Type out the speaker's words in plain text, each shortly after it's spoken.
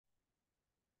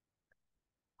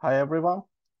Hi, everyone.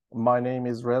 My name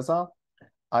is Reza.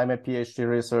 I'm a PhD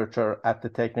researcher at the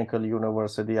Technical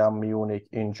University of Munich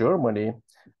in Germany.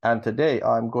 And today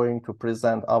I'm going to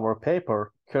present our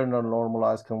paper, Kernel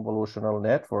Normalized Convolutional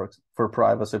Networks for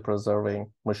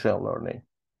Privacy-Preserving Machine Learning.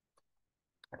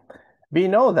 We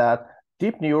know that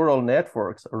deep neural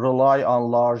networks rely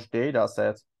on large data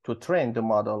sets to train the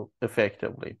model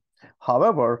effectively.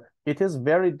 However, it is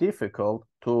very difficult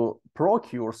to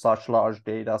procure such large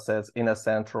data sets in a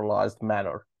centralized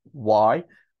manner. Why?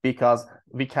 Because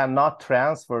we cannot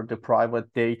transfer the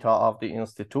private data of the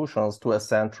institutions to a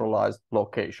centralized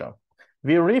location.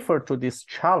 We refer to this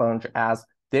challenge as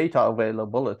data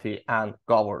availability and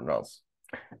governance.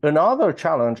 Another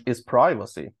challenge is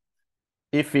privacy.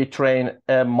 If we train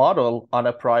a model on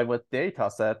a private data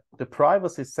set, the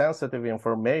privacy-sensitive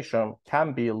information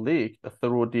can be leaked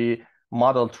through the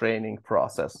model training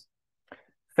process.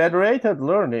 Federated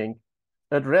learning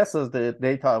addresses the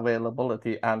data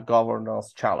availability and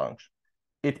governance challenge.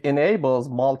 It enables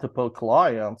multiple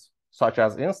clients, such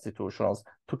as institutions,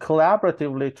 to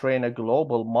collaboratively train a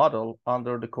global model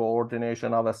under the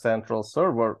coordination of a central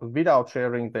server without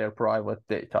sharing their private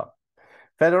data.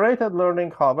 Federated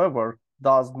learning, however,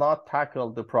 does not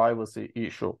tackle the privacy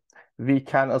issue. We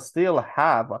can still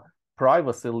have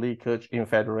privacy leakage in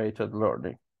federated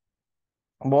learning.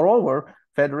 Moreover,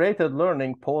 federated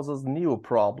learning poses new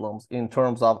problems in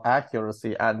terms of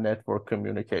accuracy and network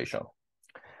communication.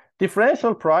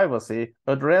 Differential privacy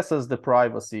addresses the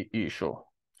privacy issue.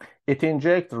 It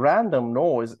injects random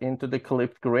noise into the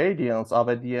clipped gradients of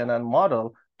a DNN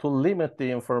model to limit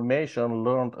the information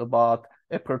learned about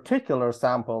a particular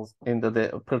sample in the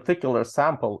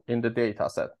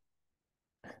dataset.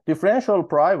 Differential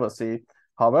privacy,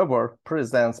 however,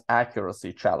 presents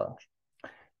accuracy challenge.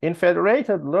 In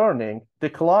federated learning, the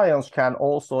clients can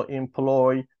also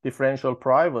employ differential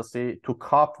privacy to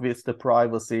cope with the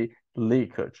privacy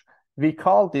leakage. We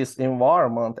call this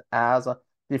environment as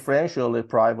differentially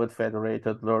private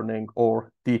federated learning,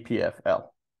 or DPFL.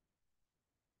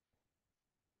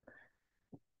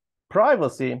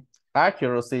 Privacy,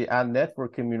 accuracy, and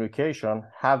network communication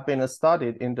have been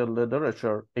studied in the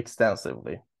literature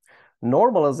extensively.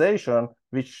 Normalization,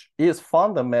 which is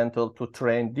fundamental to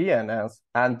train DNNs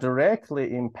and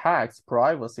directly impacts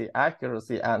privacy,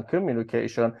 accuracy, and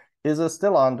communication, is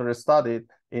still understudied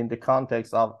in the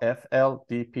context of FL,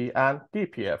 DP, and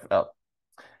DPFL.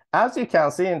 As you can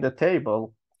see in the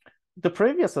table, the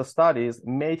previous studies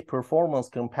made performance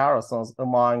comparisons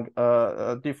among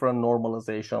different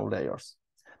normalization layers.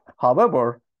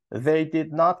 However, they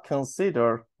did not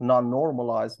consider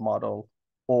non-normalized model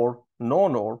or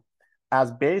no-norm as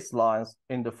baselines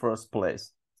in the first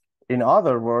place. In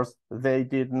other words, they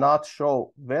did not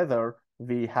show whether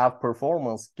we have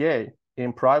performance gain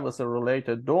in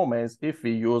privacy-related domains if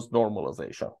we use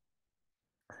normalization.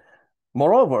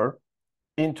 Moreover,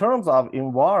 in terms of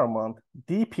environment,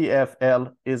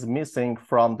 DPFL is missing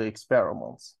from the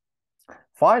experiments.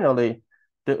 Finally,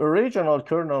 the original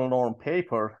kernel norm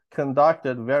paper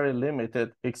conducted very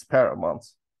limited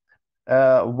experiments.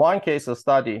 One case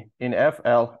study in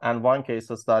FL and one case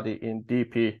study in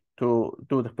DP to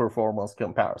do the performance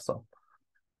comparison.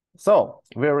 So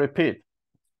we repeat,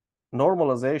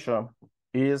 normalization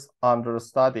is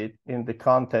understudied in the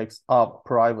context of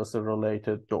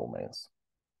privacy-related domains.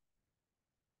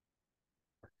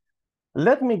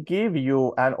 Let me give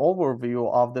you an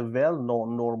overview of the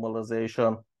well-known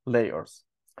normalization layers.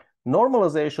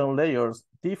 Normalization layers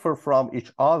differ from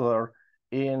each other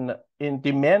in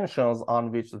dimensions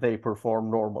on which they perform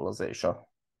normalization.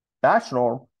 Batch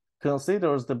norm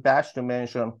considers the batch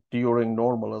dimension during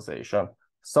normalization,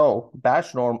 so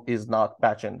batch norm is not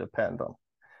batch independent.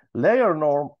 Layer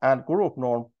norm and group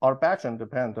norm are batch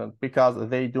independent because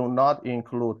they do not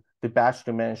include the batch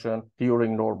dimension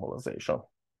during normalization.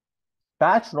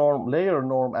 Batch norm, layer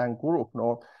norm, and group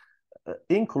norm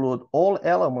include all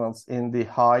elements in the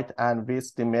height and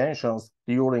width dimensions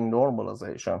during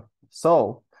normalization.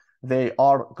 So they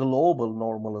are global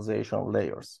normalization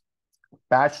layers.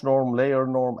 Batch norm, layer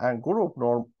norm, and group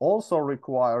norm also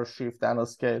require shift and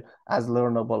scale as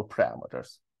learnable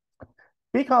parameters.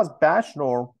 Because batch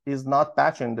norm is not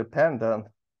batch independent,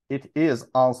 it is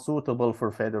unsuitable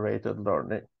for federated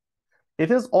learning.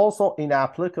 It is also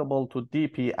inapplicable to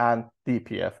DP and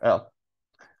DPFL.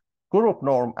 Group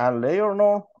norm and layer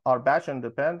norm are batch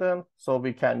independent, so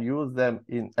we can use them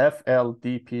in FL,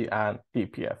 DP, and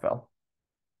DPFL.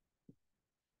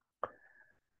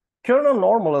 Kernel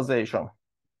normalization.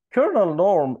 Kernel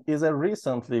norm is a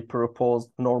recently proposed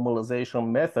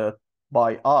normalization method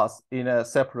by us in a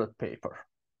separate paper.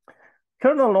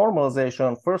 Kernel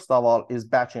normalization, first of all, is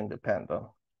batch independent.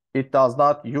 it does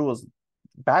not use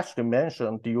batch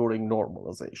dimension during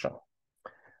normalization.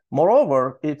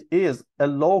 Moreover, it is a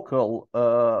local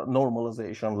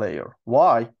normalization layer.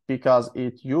 Why? Because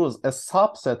it uses a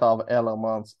subset of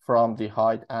elements from the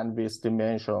height and width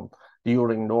dimension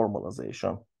during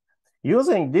normalization.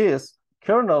 Using this,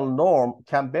 kernel norm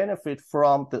can benefit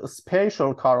from the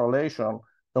spatial correlation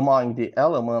among the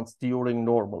elements during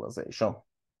normalization.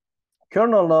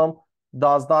 Kernel norm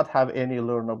does not have any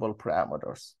learnable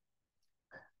parameters.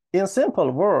 In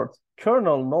simple words,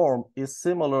 kernel norm is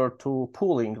similar to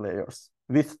pooling layers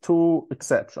with two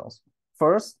exceptions.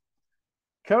 First,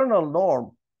 kernel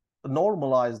norm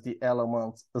normalize the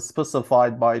elements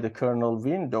specified by the kernel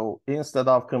window instead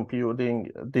of computing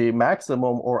the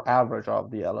maximum or average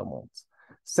of the elements.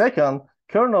 Second,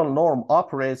 kernel norm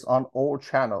operates on all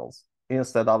channels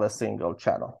instead of a single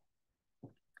channel.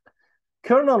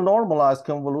 Kernel normalized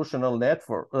convolutional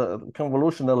network,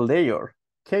 convolutional layer,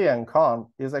 K and con,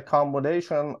 is a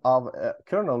combination of a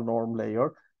kernel norm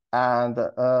layer and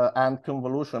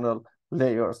convolutional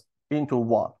layers into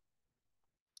one.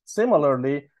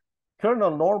 Similarly,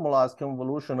 kernel normalized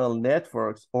convolutional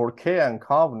networks, or K and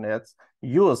conv nets,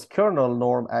 use kernel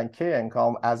norm and K and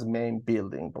conv as main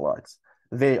building blocks.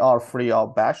 They are free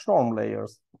of batch norm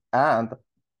layers and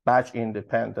batch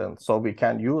independent, so we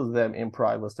can use them in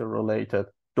privacy-related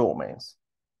domains.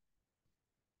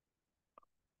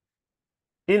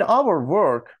 In our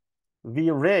work, we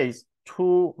raise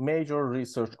two major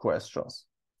research questions.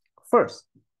 First,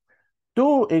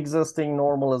 do existing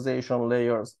normalization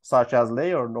layers, such as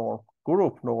layer norm,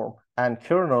 group norm, and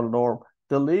kernel norm,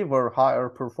 deliver higher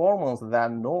performance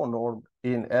than no norm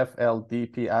in FL,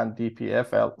 DP, and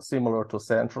DPFL, similar to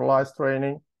centralized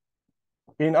training?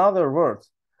 In other words,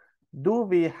 do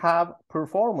we have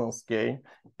performance gain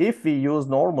if we use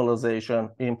normalization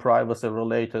in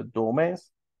privacy-related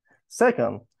domains?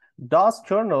 Second, does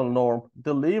kernel norm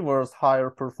delivers higher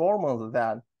performance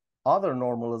than other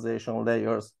normalization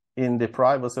layers in the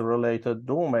privacy-related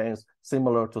domains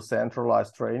similar to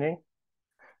centralized training?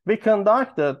 We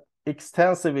conducted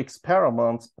extensive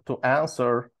experiments to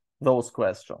answer those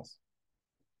questions.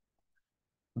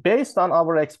 Based on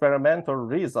our experimental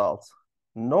results,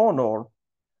 no norm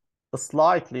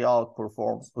slightly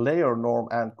outperforms layer norm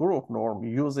and group norm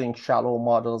using shallow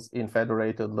models in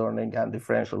federated learning and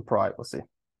differential privacy.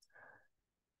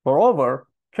 Moreover,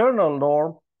 kernel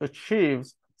norm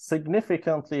achieves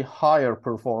significantly higher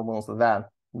performance than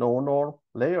no norm,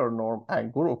 layer norm,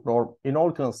 and group norm in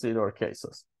all considered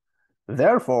cases.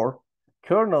 Therefore,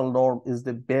 kernel norm is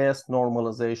the best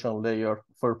normalization layer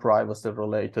for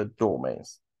privacy-related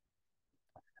domains.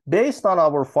 Based on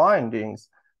our findings,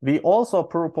 we also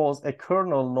propose a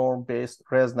kernel norm-based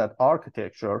ResNet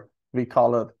architecture. We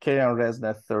call it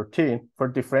KN-ResNet 13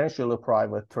 for differentially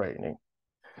private training.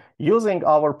 Using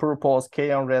our proposed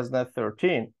KN-ResNet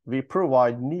 13, we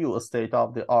provide new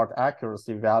state-of-the-art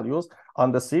accuracy values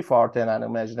on the CIFAR10 and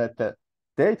ImageNet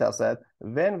dataset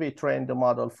when we train the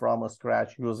model from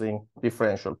scratch using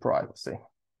differential privacy.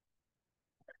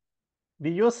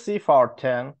 We use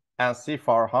CIFAR10 and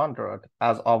CIFAR100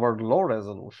 as our low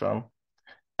resolution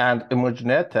and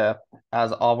ImageNet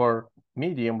as our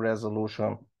medium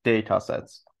resolution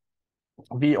datasets.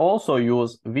 We also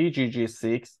use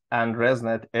VGG6 and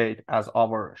ResNet 8 as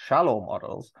our shallow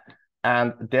models,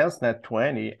 and DenseNet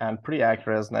 20 and Preact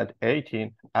ResNet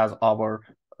 18 as our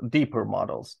deeper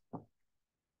models.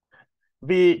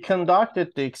 We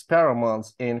conducted the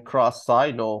experiments in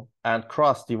cross-silo and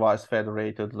cross-device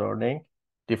federated learning,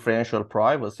 differential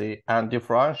privacy, and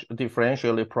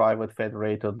differentially private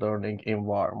federated learning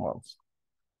environments.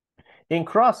 In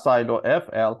cross-silo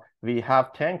FL, we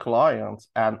have 10 clients,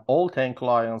 and all 10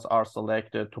 clients are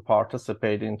selected to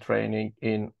participate in training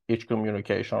in each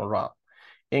communication run.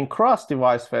 In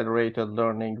cross-device federated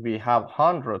learning, we have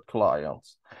 100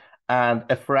 clients, and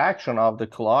a fraction of the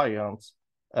clients,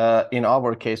 in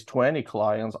our case 20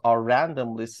 clients, are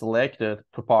randomly selected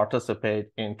to participate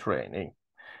in training.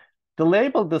 The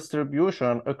label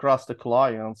distribution across the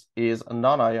clients is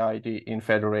non-IID in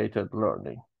federated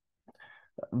learning.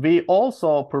 We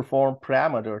also perform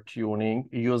parameter tuning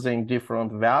using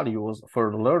different values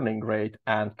for learning rate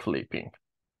and clipping.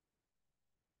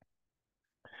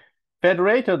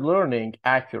 Federated learning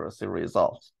accuracy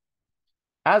results.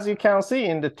 As you can see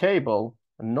in the table,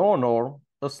 no norm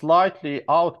slightly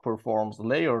outperforms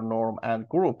layer norm and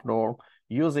group norm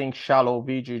using shallow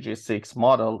VGG6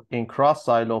 model in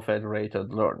cross-silo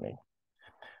federated learning.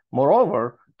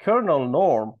 Moreover, kernel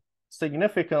norm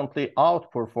significantly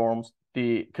outperforms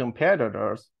the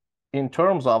competitors in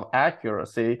terms of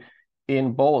accuracy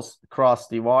in both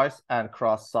cross-device and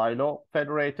cross-silo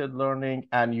federated learning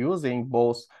and using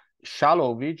both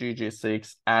shallow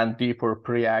VGG6 and deeper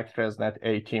pre-act ResNet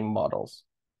 18 models.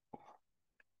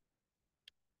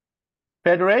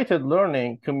 Federated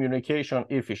learning communication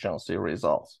efficiency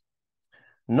results.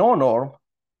 No-norm,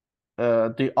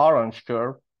 the orange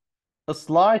curve,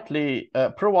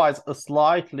 provides a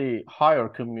slightly higher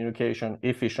communication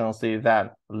efficiency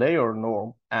than layer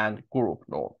norm and group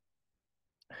norm.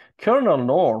 Kernel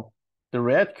norm, the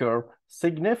red curve,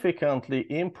 significantly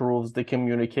improves the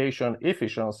communication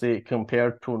efficiency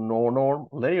compared to no-norm,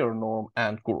 layer norm,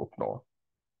 and group norm.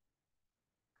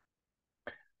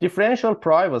 Differential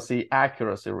privacy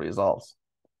accuracy results.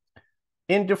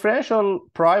 In differential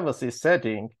privacy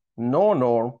setting,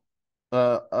 no-norm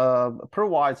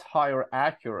provides higher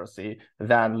accuracy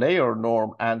than layer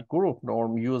norm and group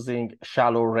norm using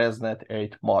shallow ResNet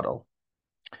 8 model.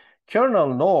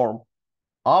 Kernel norm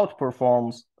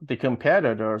outperforms the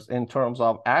competitors in terms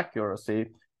of accuracy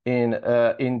in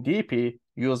DP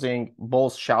using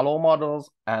both shallow models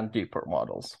and deeper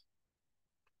models.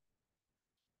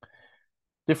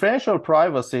 Differential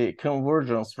privacy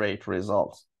convergence rate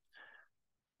results.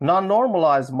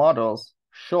 Non-normalized models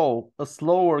show a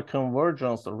slower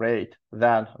convergence rate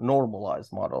than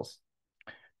normalized models.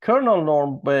 Kernel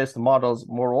norm-based models,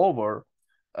 moreover,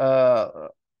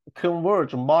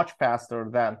 converge much faster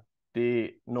than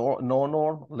the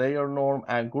no-norm, layer norm,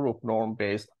 and group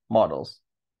norm-based models.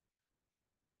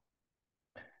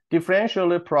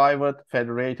 Differentially private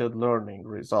federated learning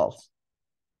results.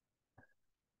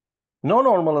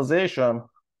 No-normalization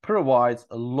provides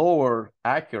a lower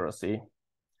accuracy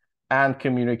and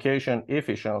communication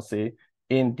efficiency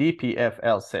in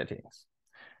DPFL settings.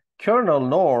 Kernel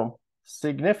norm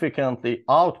significantly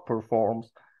outperforms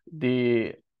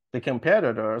the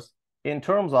competitors in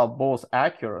terms of both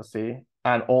accuracy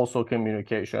and also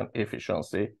communication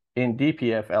efficiency in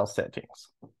DPFL settings.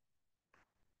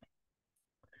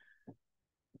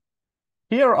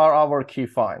 Here are our key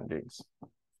findings.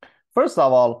 First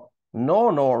of all,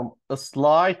 no-norm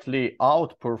slightly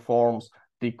outperforms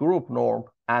the group norm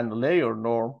and layer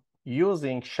norm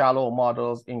using shallow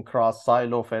models in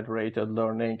cross-silo federated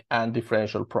learning and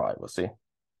differential privacy.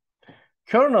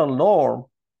 Kernel norm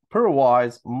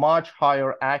provides much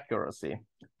higher accuracy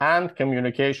and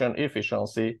communication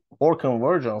efficiency or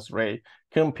convergence rate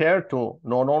compared to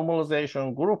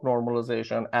no-normalization, group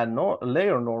normalization, and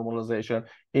layer normalization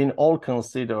in all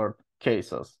considered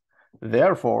cases.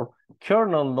 Therefore,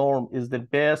 kernel norm is the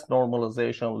best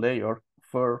normalization layer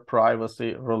for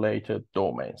privacy-related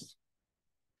domains.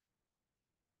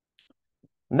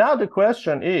 Now the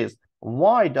question is,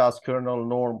 why does kernel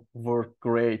norm work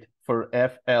great for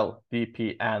FL,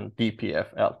 DP, and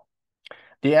DPFL?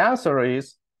 The answer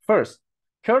is, first,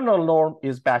 kernel norm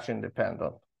is batch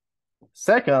independent.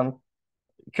 Second,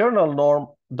 kernel norm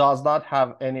does not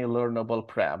have any learnable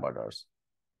parameters.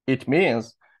 It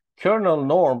means kernel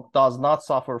norm does not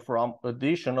suffer from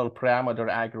additional parameter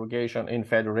aggregation in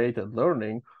federated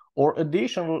learning or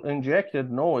additional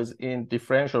injected noise in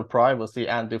differential privacy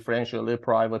and differentially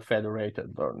private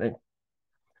federated learning.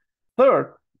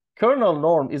 Third, kernel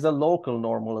norm is a local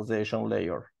normalization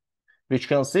layer, which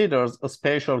considers a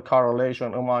spatial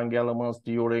correlation among elements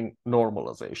during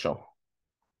normalization.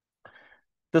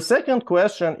 The second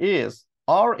question is,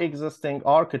 are existing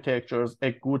architectures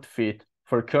a good fit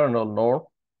for kernel norm?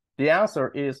 The answer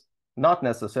is not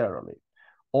necessarily.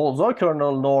 Although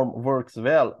kernel norm works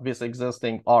well with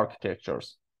existing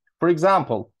architectures. For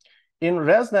example, in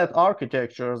ResNet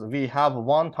architectures, we have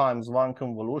 1x1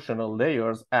 convolutional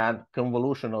layers and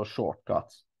convolutional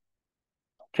shortcuts.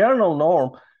 Kernel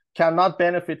norm cannot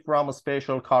benefit from a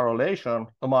spatial correlation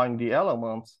among the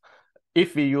elements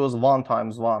if we use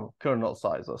 1x1 kernel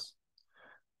sizes.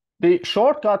 The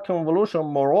shortcut convolution,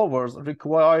 moreover,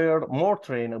 require more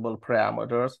trainable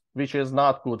parameters, which is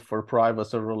not good for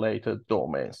privacy-related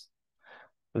domains.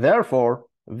 Therefore,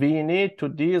 we need to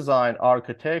design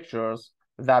architectures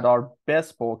that are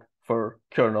bespoke for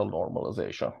kernel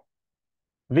normalization.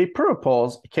 We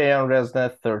propose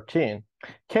KN-ResNet 13.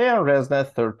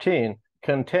 KN-ResNet 13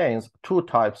 contains two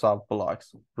types of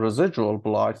blocks, residual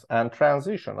blocks and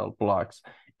transitional blocks.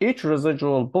 Each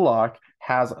residual block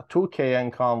has 2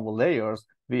 KN-conv layers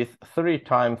with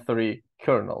 3x3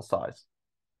 kernel size.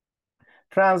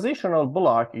 Transitional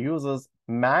block uses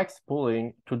max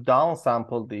pooling to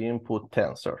downsample the input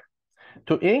tensor.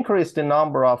 To increase the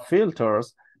number of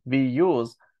filters, we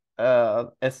use a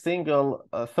single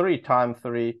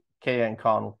 3x3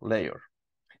 KN-conv layer.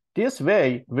 This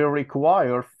way, we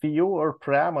require fewer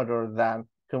parameters than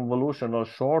convolutional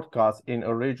shortcuts in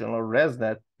original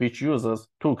ResNet, which uses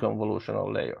 2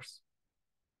 convolutional layers.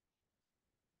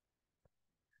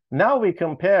 Now we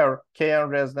compare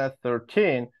KN-ResNet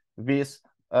 13 with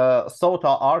SOTA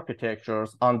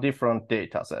architectures on different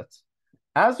datasets.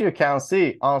 As you can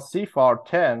see on CFAR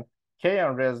 10,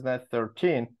 KN-ResNet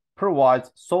 13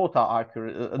 provides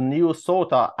new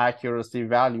SOTA accuracy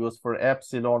values for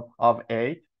epsilon of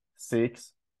 8,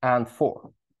 6, and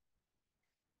 4.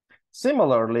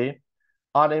 Similarly,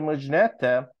 on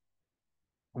ImageNet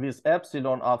with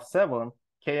epsilon of 7,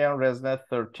 KN-ResNet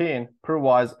 13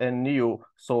 provides a new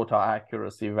SOTA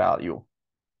accuracy value.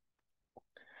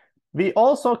 We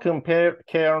also compare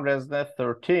KN-ResNet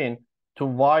 13 to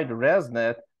wide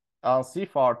ResNet on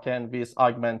CFAR 10 with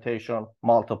augmentation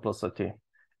multiplicity.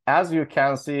 As you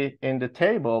can see in the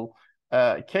table,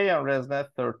 KN-ResNet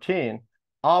 13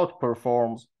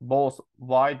 outperforms both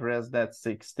wide ResNet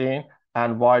 16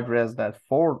 and wide ResNet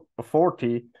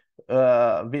 40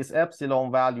 with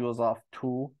epsilon values of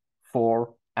 2,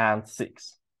 4, and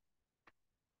 6.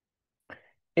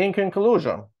 In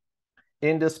conclusion,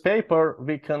 in this paper,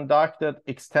 we conducted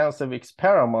extensive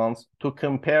experiments to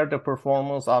compare the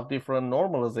performance of different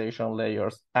normalization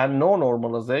layers and no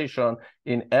normalization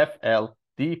in FL,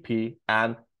 DP,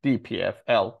 and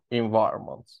DPFL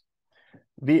environments.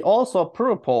 We also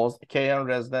proposed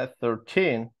KN-ResNet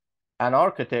 13, an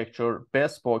architecture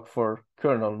bespoke for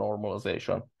kernel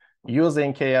normalization.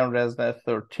 Using KN-ResNet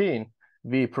 13,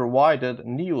 we provided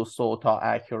new SOTA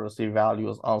accuracy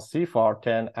values on CFAR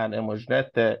 10 and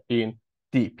ImageNet in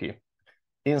DP.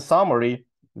 In summary,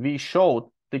 we showed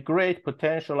the great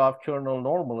potential of kernel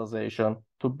normalization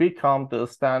to become the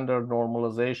standard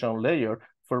normalization layer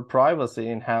for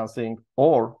privacy-enhancing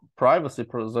or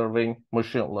privacy-preserving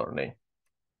machine learning.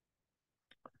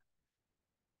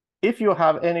 If you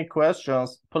have any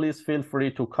questions, please feel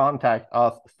free to contact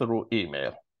us through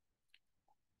email.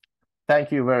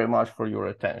 Thank you very much for your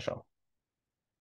attention.